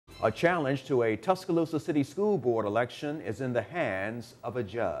A challenge to a Tuscaloosa City School Board election is in the hands of a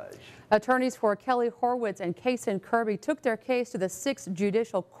judge. Attorneys for Kelly Horwitz and Cason Kirby took their case to the Sixth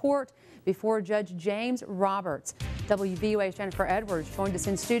Judicial Court before Judge James Roberts. WVUA's Jennifer Edwards joined us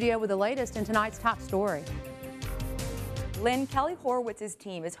in studio with the latest in tonight's top story. Lynn, Kelly Horwitz's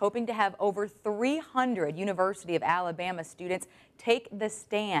team is hoping to have over 300 University of Alabama students take the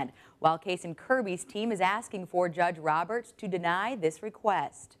stand, while Cason Kirby's team is asking for Judge Roberts to deny this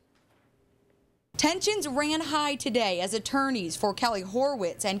request. Tensions ran high today as attorneys for Kelly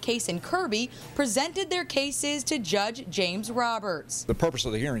Horwitz and Cason Kirby presented their cases to Judge James Roberts. The purpose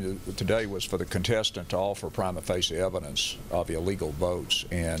of the hearing today was for the contestant to offer prima facie evidence of illegal votes,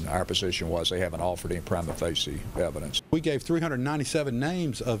 and our position was they haven't offered any prima facie evidence. We gave 397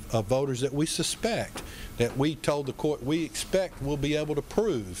 names of voters that we suspect, that we told the court we expect we'll be able to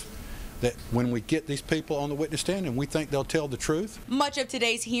prove that when we get these people on the witness stand and we think they'll tell the truth. Much of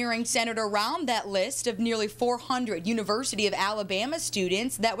today's hearing centered around that list of nearly 400 University of Alabama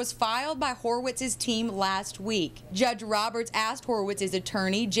students that was filed by Horwitz's team last week. Judge Roberts asked Horwitz's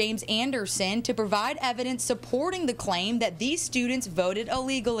attorney, James Anderson, to provide evidence supporting the claim that these students voted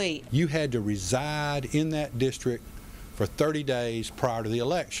illegally. You had to reside in that district for 30 days prior to the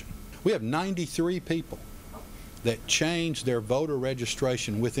election. We have 93 people that changed their voter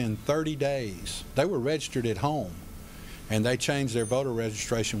registration within 30 days. They were registered at home, and they changed their voter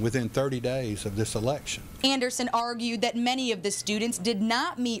registration within 30 days of this election. Anderson argued that many of the students did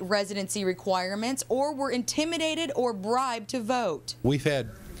not meet residency requirements or were intimidated or bribed to vote. We've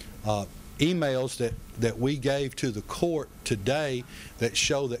had emails that we gave to the court today that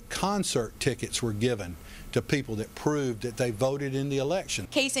show that concert tickets were given to people that proved that they voted in the election.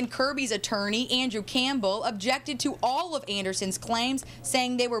 Cason Kirby's attorney, Andrew Campbell, objected to all of Anderson's claims,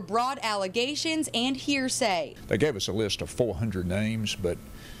 saying they were broad allegations and hearsay. They gave us a list of 400 names, but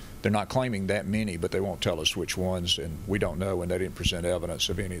they're not claiming that many, but they won't tell us which ones, and we don't know, and they didn't present evidence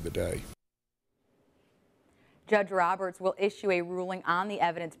of any of the day. Judge Roberts will issue a ruling on the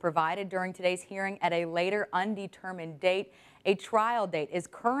evidence provided during today's hearing at a later undetermined date. A trial date is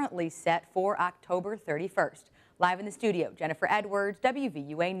currently set for October 31st. Live in the studio, Jennifer Edwards,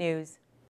 WVUA News.